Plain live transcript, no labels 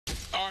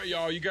right,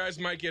 y'all. You guys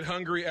might get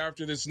hungry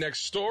after this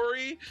next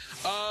story.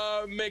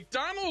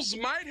 McDonald's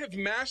might have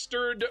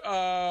mastered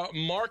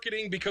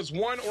marketing because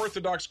one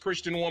Orthodox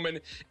Christian woman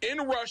in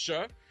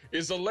Russia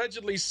is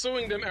allegedly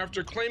suing them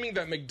after claiming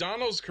that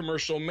McDonald's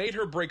commercial made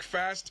her break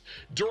fast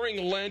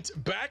during Lent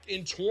back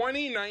in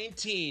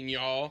 2019,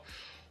 y'all.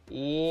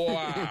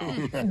 Wow.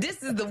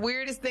 This is the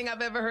weirdest thing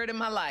I've ever heard in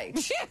my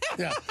life.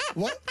 Yeah.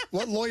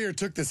 What lawyer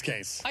took this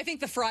case? I think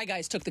the Fry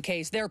guys took the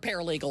case. They're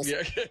paralegals.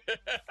 Yeah.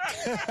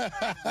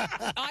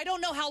 I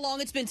don't know how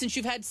long it's been since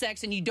you've had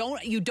sex, and you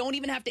don't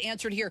even have to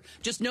answer it here.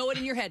 Just know it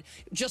in your head.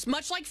 Just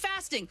much like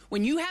fasting,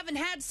 when you haven't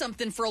had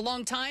something for a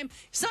long time,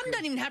 something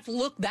doesn't even have to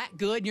look that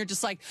good, and you're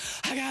just like,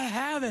 I gotta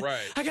have it.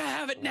 Right. I gotta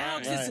have it now.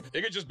 Right.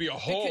 It could just be a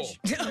hole.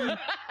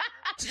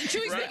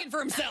 Chewy's thinking for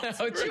himself.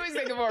 Oh, Chewy's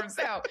thinking for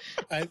himself.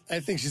 I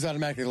think she's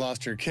automatically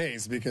lost her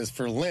case because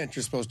for Lent,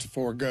 you're supposed to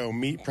forego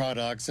meat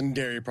products and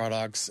dairy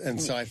products.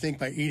 And so I think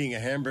by eating a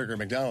hamburger at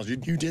McDonald's,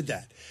 you did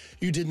that.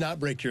 You did not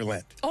break your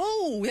Lent.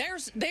 Oh,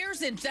 that's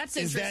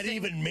interesting. Is that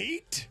even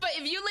meat? But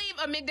if you leave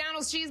a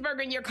McDonald's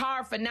cheeseburger in your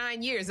car for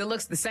 9 years, it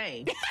looks the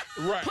same.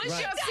 Right. Push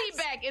your seat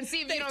back and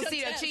see if you don't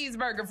see a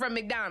cheeseburger from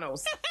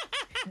McDonald's.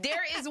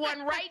 There is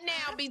one right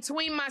now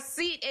between my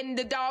seat and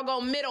the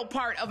doggone middle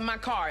part of my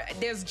car.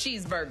 There's a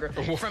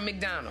cheeseburger from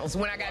McDonald's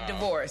when I got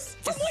divorced.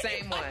 It's the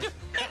same one.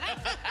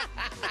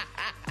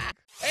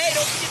 Hey,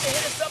 don't forget to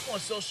hit us up on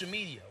social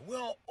media.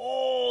 We're on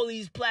all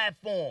these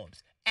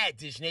platforms at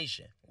Dish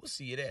Nation. We'll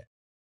see you there.